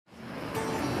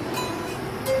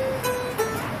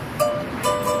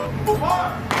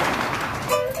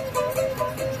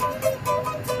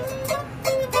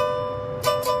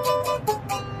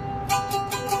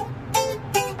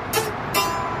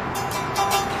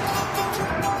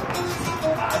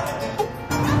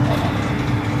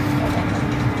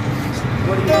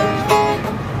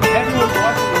Everyone's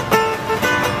watching this.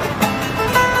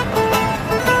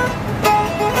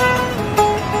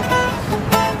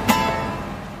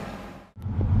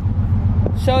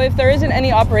 So if there isn't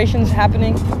any operations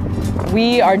happening,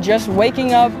 we are just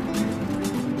waking up,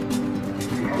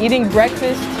 eating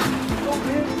breakfast,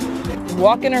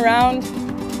 walking around,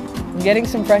 getting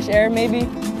some fresh air maybe,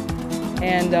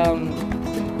 and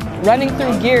running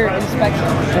through gear inspection.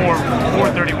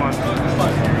 4:31.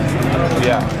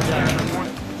 Yeah.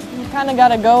 You kind of got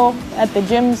to go at the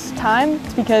gym's time,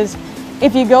 because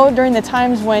if you go during the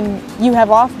times when you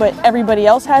have off but everybody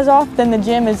else has off, then the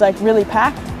gym is like really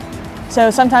packed.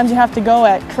 So sometimes you have to go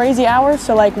at crazy hours,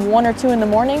 so like 1 or 2 in the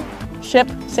morning. Ship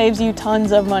saves you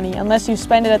tons of money, unless you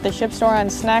spend it at the ship store on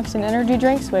snacks and energy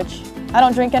drinks, which I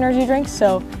don't drink energy drinks,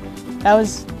 so that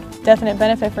was definite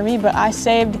benefit for me. But I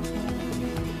saved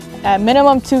at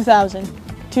minimum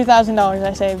 $2,000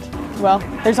 I saved. Well,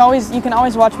 you can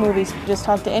always watch movies. Just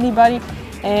talk to anybody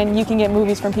and you can get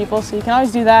movies from people, so you can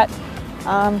always do that.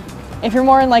 If you're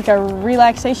more in like a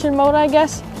relaxation mode, I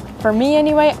guess, for me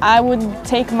anyway, I would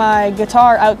take my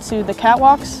guitar out to the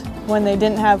catwalks when they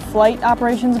didn't have flight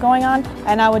operations going on,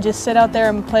 and I would just sit out there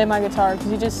and play my guitar,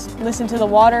 because you just listen to the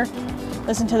water,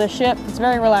 listen to the ship. It's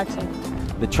very relaxing.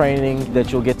 The training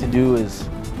that you'll get to do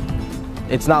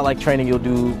it's not like training you'll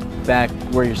do back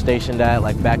where you're stationed at,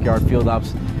 like backyard field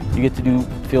ops. You get to do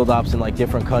field ops in like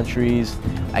different countries.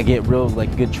 I get real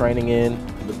like good training in.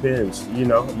 Depends, you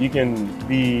know, you can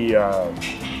be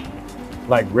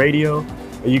like radio,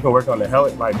 and you can work on the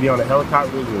be on the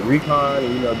helicopters and recon,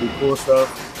 and, you know, do cool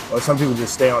stuff. Or some people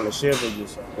just stay on the ship and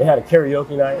they had a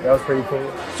karaoke night. That was pretty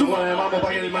cool.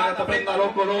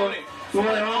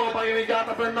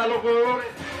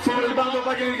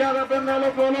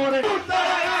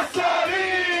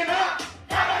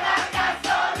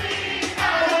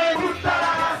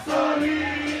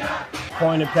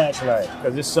 Coin and patch night,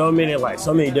 because there's so many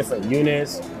different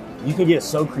units. You can get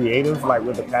so creative like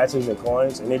with the patches and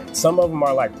coins, and some of them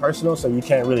are like personal, so you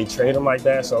can't really trade them like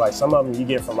that. So like some of them you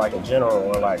get from like a general,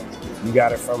 or like you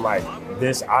got it from like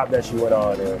this op that you went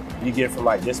on, or you get from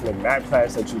like this McMac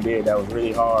class that you did that was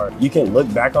really hard. You can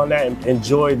look back on that and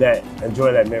enjoy that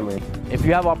memory. If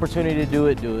you have opportunity to do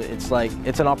it, do it. It's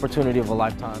an opportunity of a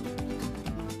lifetime.